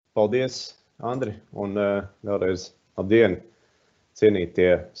Paldies, Andri, un vēlreiz labdien,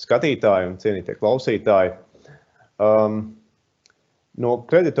 cienītie skatītāji un cienītie klausītāji. No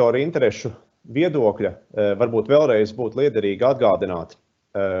kreditoru interešu viedokļa varbūt vēlreiz būtu liederīgi atgādināt,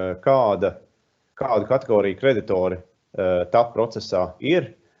 kāda kategorija kreditori TAP procesā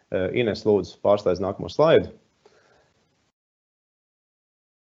ir. Ines, lūdzu, pārslēdz nākamo slaidu.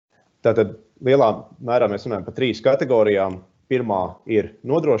 Tātad lielā mērā mēs runājam par 3 kategorijām. Pirmā ir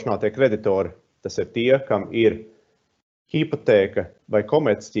nodrošinātie kreditori. Tas ir tie, kam ir hipotēka vai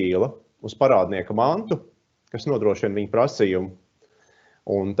komercķīla uz parādnieka mantu, kas nodrošina viņu prasījumu.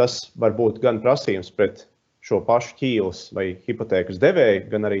 Un tas var būt gan prasījums pret šo pašu ķīles vai hipotēkas devēju,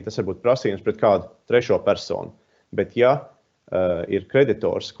 gan arī tas var būt prasījums pret kādu trešo personu. Bet ja ir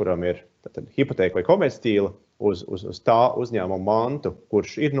kreditors, kuram ir hipotēka vai komercķīla uz tā uzņēmuma mantu,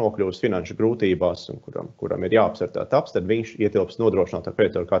 kurš ir nokļuvis finanšu grūtībās un kuram ir jāapsver tā TAPs, tad viņš ietilps nodrošinātā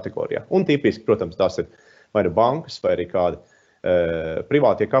kreditoru kategorijā. Un tipiski, protams, tās ir vai nu bankas, vai arī kādi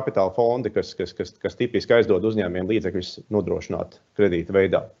privātie kapitāla fondi, kas tipiski aizdod uzņēmumiem līdzekļus nodrošināt kredīta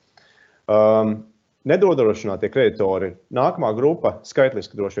veidā. Nedodrošinātie kreditori, nākamā grupa,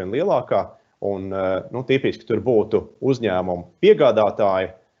 skaitliski droši vien lielākā, un tipiski tur būtu uzņēmumu piegādātāji,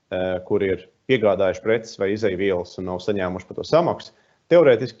 kur ir piegādājuši preces vai izeivielas un nav saņēmuši par to samaksu.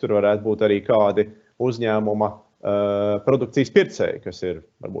 Teorētiski tur varētu būt arī kādi uzņēmuma produkcijas pircēji, kas ir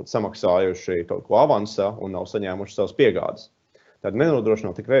varbūt samaksājuši kaut ko avansā un nav saņēmuši savas piegādes. Tad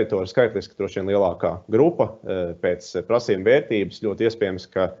nenodrošināti kreditori skaitliski droši vien lielākā grupa pēc prasījuma vērtības ļoti iespējams,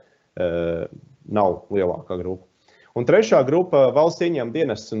 ka nav lielākā grupa. Un trešā grupa valsts ieņēmuma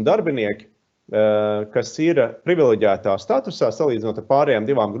dienests un darbinieki, kas ir privileģētā statusā salīdzinot ar pārējām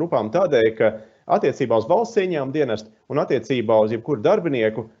 2 grupām tādēļ, ka attiecībā uz valsts ieņēmuma dienestu un attiecībā uz jebkuru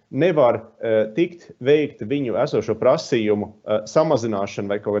darbinieku nevar tikt veikt viņu esošo prasījumu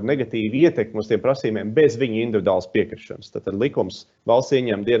samazināšanu vai kaut kādu negatīvu ietekmi uz tiem prasījumiem bez viņu individuālas piekrišanas. Tad likums valsts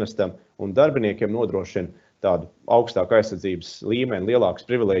ieņēmuma dienestam un darbiniekiem nodrošina tādu augstāku aizsardzības līmeni, lielākas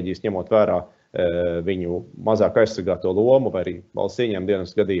privilēģijas, ņemot vērā viņu mazāk aizsargāto lomu vai arī valsts ieņēmuma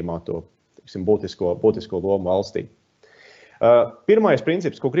dienesta gadījumā to būtisko lomu valstī. Pirmais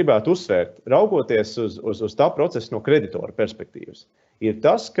princips, ko gribētu uzsvērt, raugoties uz tā procesa no kreditora perspektīvas, ir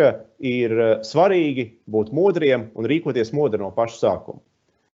tas, ka ir svarīgi būt modriem un rīkoties modri no paša sākuma.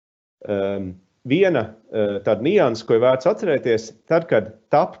 Viena tāda nianse, ko ir vērts atcerēties, tad, kad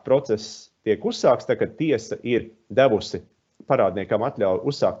TAP process tiek uzsākts, tad, kad tiesa ir devusi parādniekam atļauju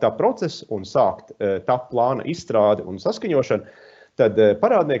uzsākt TAP procesu un sākt TAP plāna izstrādi un saskaņošanu, tad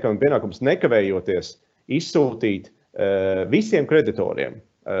parādniekam ir pienākums nekavējoties izsūtīt visiem kreditoriem,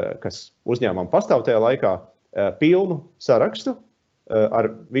 kas uzņēmumam pastāv tajā laikā, pilnu sarakstu ar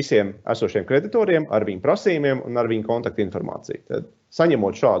visiem esošiem kreditoriem, ar viņu prasījumiem un ar viņu kontaktinformāciju. Tad,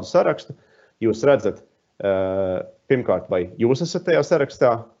 saņemot šādu sarakstu, jūs redzat, pirmkārt, vai jūs esat tajā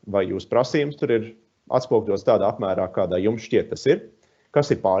sarakstā, vai jūs prasījums tur ir atspoguļots tādā apmērā, kādā jums šķiet tas ir,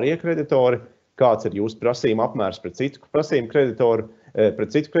 kas ir pārējie kreditori, kāds ir jūsu prasījuma apmērs pret citu prasījumu kreditoru,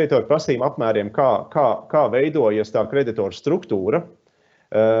 prasījuma apmēriem, kā veidojas tā kreditoru struktūra.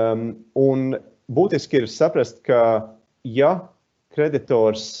 Un būtiski ir saprast, ka ja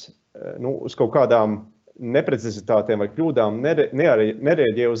kreditors uz kaut kādām neprecizitātēm vai kļūdām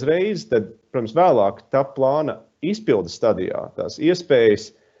nereaģē uzreiz, tad, protams, vēlāk tā plāna izpildes stadijā tās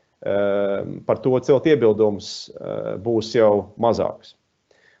iespējas par to celt iebildumus būs jau mazāks.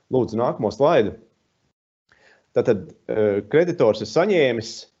 Lūdzu, nākamo slaidu. Tātad kreditors ir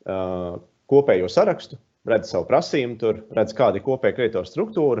saņēmis kopējo sarakstu, redz savu prasījumu tur, redz, kāda ir kopēja kreditora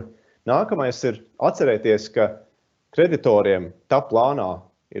struktūra. Nākamais ir atcerēties, ka kreditoriem tā plānā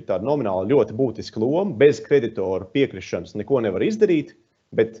ir tāda nomināli ļoti būtiska loma, bez kreditoru piekrišanas neko nevar izdarīt,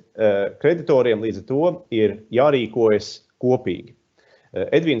 bet kreditoriem līdz ar to ir jārīkojas kopīgi.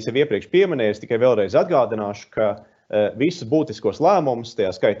 Edvīns jau iepriekš pieminējis, tikai vēlreiz atgādināšu, ka visus būtiskos lēmumus,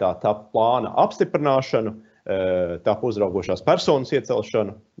 tajā skaitā TAP plāna apstiprināšanu, TAP uzraugošās personas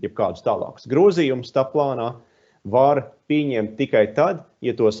iecelšanu, jeb kādus tālākus grozījumus TAP plānā, var pieņemt tikai tad,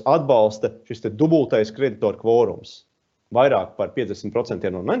 ja tos atbalsta šis dubultais kreditoru kvorums. Vairāk par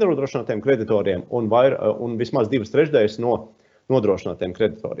 50% no nenodrošinātiem kreditoriem un vismaz 2/3 no nodrošinātiem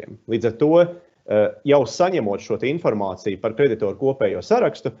kreditoriem. Līdz ar to, jau saņemot šo informāciju par kreditoru kopējo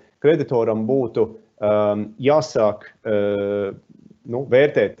sarakstu, kreditoram būtu jāsāk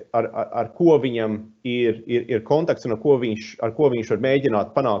vērtēt, ar ko viņam ir kontakts un ar ko viņš var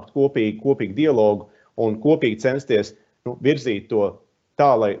mēģināt panākt kopīgu dialogu un kopīgi censties virzīt to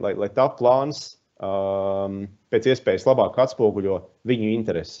tā, lai tā plāns pēc iespējas labāk atspoguļo viņu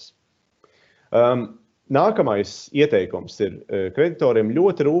intereses. Nākamais ieteikums ir kreditoriem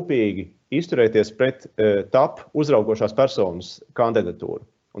ļoti rūpīgi izturēties pret TAP uzraugošās personas kandidatūru.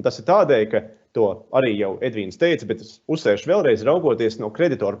 Un tas ir tādēļ, ka to arī jau Edvīns teica, bet es uzsvēršu vēlreiz, raugoties no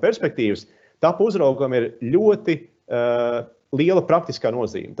kreditora perspektīvas, TAP uzraugam ir ļoti liela praktiskā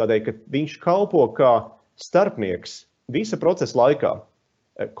nozīme. Tādēļ, ka viņš kalpo kā starpnieks visa procesa laikā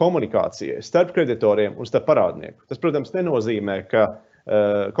komunikācijai starp kreditoriem un starp parādnieku. Tas, protams, nenozīmē, ka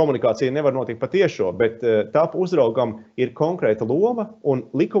komunikācija nevar notikt patiešo, bet TAP uzraugam ir konkrēta loma un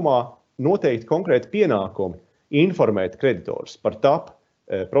likumā noteikti konkrēti pienākumi informēt kreditorus par TAP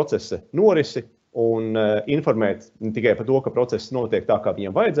procesa norisi un informēt ne tikai par to, ka process notiek tā, kā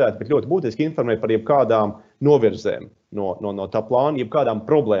viņiem vajadzētu, bet ļoti būtiski informēt par jebkādām novirzēm no TAP plāna, jebkādām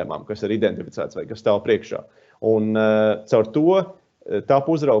problēmām, kas ir identificētas vai kas stāv priekšā. Un caur to TAP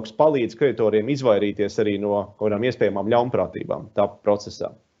uzraugs palīdz kreditoriem izvairīties arī no kaut kādām iespējamām ļaunprātībām TAP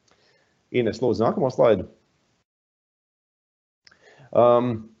procesā. Ines, lūdzu, nākamo slaidu.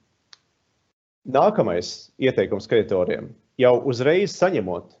 Nākamais ieteikums kreditoriem. Jau uzreiz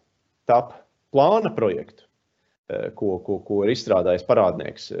saņemot TAP plāna projektu, ko ir izstrādājis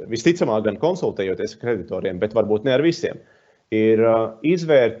parādnieks, visticamāk gan konsultējoties ar kreditoriem, bet varbūt ne ar visiem, ir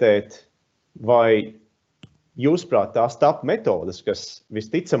izvērtēt, vai jūsuprāt tās TAP metodes, kas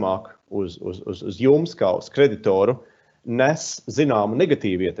visticamāk uz jums kā uz kreditoru nes zināmu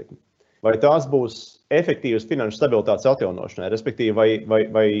negatīvu ietekmi. Vai tās būs efektīvas finanšu stabilitātes atjaunošanai, respektīvi,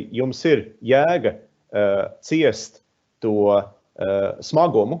 vai jums ir jēga ciest to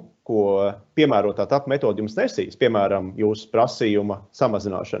smagumu, ko piemērotā TAP metode jums nesīs, piemēram, jūsu prasījuma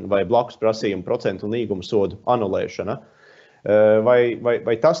samazināšana vai blakus prasījuma procentu un līguma sodu anulēšana.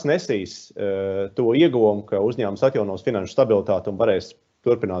 Vai tas nesīs to ieguvumu, ka uzņēmums atjaunos finanšu stabilitāti un varēs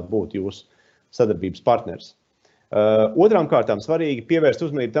turpināt būt jūsu sadarbības partners. Otrām kārtām svarīgi pievērst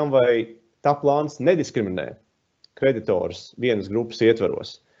uzmanību tam, vai TAP plāns nediskriminē kreditorus vienas grupas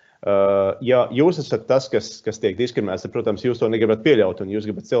ietvaros. Ja jūs esat tas, kas tiek diskriminēts, tad, protams, jūs to negribat pieļaut un jūs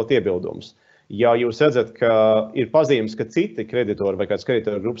gribat celt iebildumus. Ja jūs redzat, ka ir pazīmes, ka citi kreditori vai kāds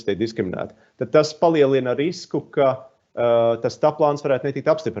kreditoru grupas tiek diskriminēti, tad tas palielina risku, ka tas TAP plāns varētu netikt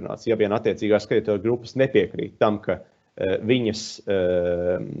apstiprināts, ja vien attiecīgās kreditoru grupas nepiekrīt tam, ka viņas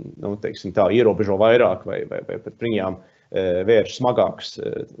ierobežo vairāk vai pret viņām vērš smagākas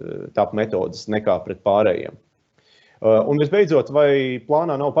TAP metodas nekā pret pārējiem. Un visbeidzot, vai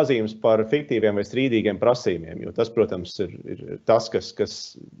plānā nav pazīmes par fiktīviem vai strīdīgiem prasījumiem, jo tas, protams, ir tas, kas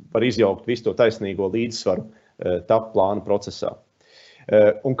var izjaukt visu to taisnīgo līdzsvaru TAP plāna procesā.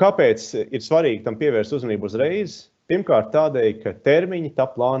 Un kāpēc ir svarīgi tam pievērst uzmanību uzreiz? Pirmkārt tādēļ, ka termiņi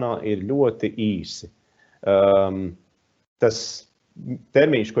TAP plānā ir ļoti īsi. Tas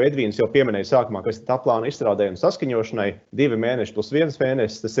termiņš, ko Edvīns jau pieminēja sākumā, kas ir TAP plāna izstrādē un saskaņošanai, 2 mēneši plus 1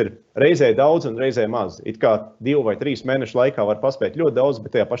 mēnesis, tas ir reizē daudz un reizē maz. It kā 2 vai 3 mēnešu laikā var paspēt ļoti daudz,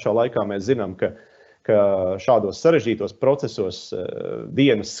 bet tajā pašā laikā mēs zinām, ka šādos sarežģītos procesos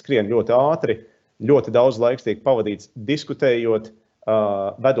dienas skrien ļoti ātri, ļoti daudz laiks tiek pavadīts diskutējot,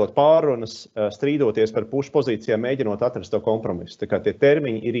 vedot pārunas, strīdoties par pušu pozīcijām, mēģinot atrast to kompromisu. Tā kā tie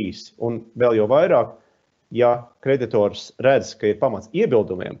termiņi ir īsi. Un vēl jau vairāk, ja kreditors redz, ka ir pamats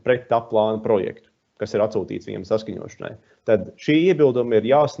iebildumiem pret TAP plāna projektu, kas ir atsūtīts viņam saskaņošanai, tad šī iebildumi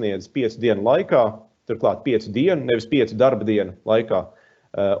ir jāsniedz 5 dienu laikā, turklāt 5 dienu, nevis 5 darba dienu laikā.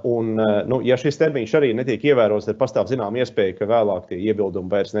 Un, ja šis termiņš arī netiek ievērots, tad pastāv zinām iespēja, ka vēlāk tie iebildumi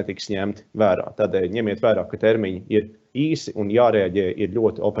vairs netiks ņemti vērā. Tādēļ ņemiet vērā, ka termiņi ir īsi un jārēģē ir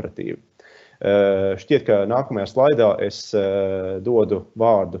ļoti operatīvi. Šķiet, ka nākamajā slaidā es dodu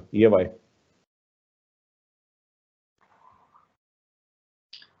vārdu Ievai.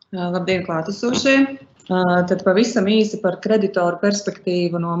 Labdien, klātesošie! Tad pavisam īsi par kreditoru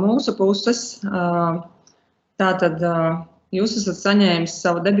perspektīvu no mūsu puses. Tātad jūs esat saņēmis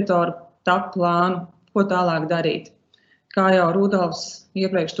savu debitoru TAP plānu, ko tālāk darīt. Kā jau Rudolfs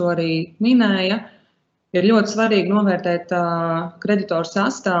iepriekš to arī minēja, ir ļoti svarīgi novērtēt kreditoru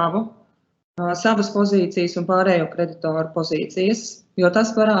sastāvu, savas pozīcijas un pārējo kreditoru pozīcijas, jo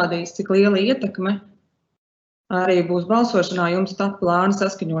tas parādīs, cik liela ietekme arī būs balsošanā jums TAP plāna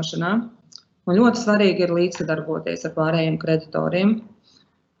saskaņošanā. Un ļoti svarīgi ir līdzsadarboties ar pārējiem kreditoriem.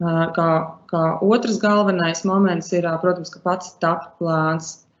 Kā otrs galvenais moments ir, protams, ka pats TAP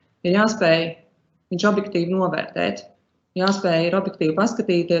plāns ir jāspēj viņš objektīvi novērtēt, jāspēj ir objektīvi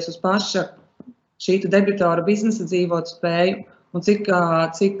paskatīties uz paša šī debitora biznesa dzīvot spēju un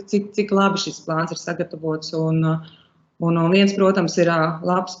cik labi šis plāns ir sagatavots. Un viens, protams, ir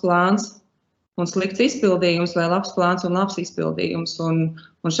labs plāns un slikts izpildījums vai labs plāns un labs izpildījums. Un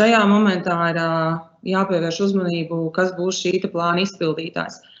šajā momentā ir jāpievērš uzmanību, kas būs šī plāna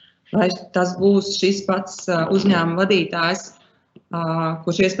izpildītājs. vai tas būs šis pats uzņēmuma vadītājs,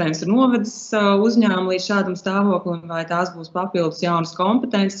 kurš iespējams ir novedis uzņēmumu līdz šādam stāvoklim, vai tās būs papildus jaunas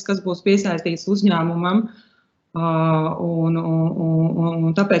kompetences, kas būs piesaistītas uzņēmumam. Un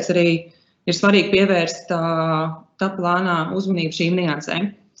tāpēc arī ir svarīgi pievērst TAP plānā uzmanību šīm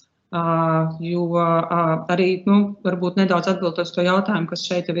niansēm. Jo arī, varbūt nedaudz atbildot uz to jautājumu, kas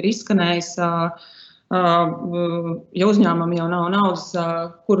šeit jau ir izskanējis, ja uzņēmumam jau nav naudas,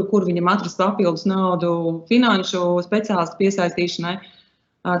 kur viņam atrast papildus naudu finanšu speciālistu piesaistīšanai,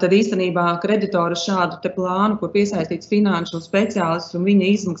 tad īstenībā kreditori šādu te plānu, kur piesaistīts finanšu speciālists un viņa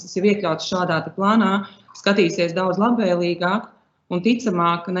izmaksas jau iekļautas šādā te plānā, skatīsies daudz labvēlīgāk un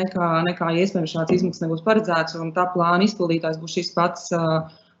ticamāk nekā iespējams šāds izmaksas nebūs paredzēts, un tā plāna izpildītājs būs šis pats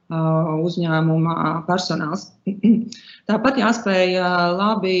uzņēmuma personāls. Tāpat jāspēj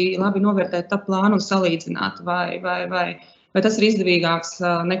labi novērtēt tā plānu un salīdzināt, vai tas ir izdevīgāks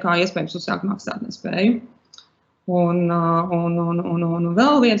nekā iespējams uzsākt maksātnespēju. Un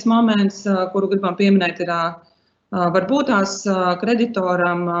vēl viens moments, kuru gribam pieminēt, ir varbūt tās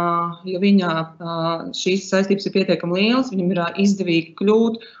kreditoram, ja viņa šīs saistības ir pietiekami lielas, viņam ir izdevīgi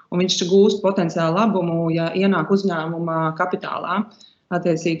kļūt, un viņš gūst potenciālu labumu, ja ienāk uzņēmuma kapitālā.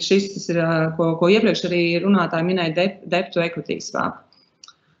 Attiecīgi šis ir, ko iepriekš arī runātāji minēja, debt to equity swap.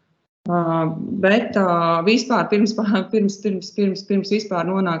 Bet vispār pirms vispār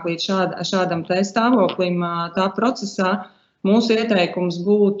nonāk līdz šādam te stāvoklim, tā procesā mūsu ieteikums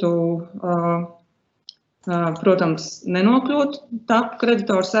būtu, protams, nenokļūt TAP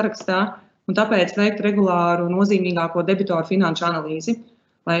kreditoru sarakstā, un tāpēc veikt regulāru nozīmīgāko debitoru finanšu analīzi,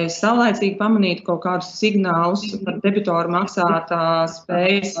 lai saulaicīgi pamanītu kaut kādus signālus par debitoru maksāt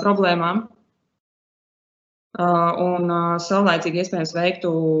spējas problēmām un saulaicīgi iespējams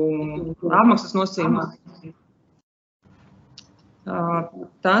veiktu apmaksas nosacījumā.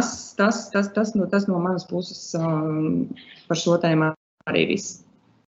 Tas no manas puses par šo tēmu arī viss.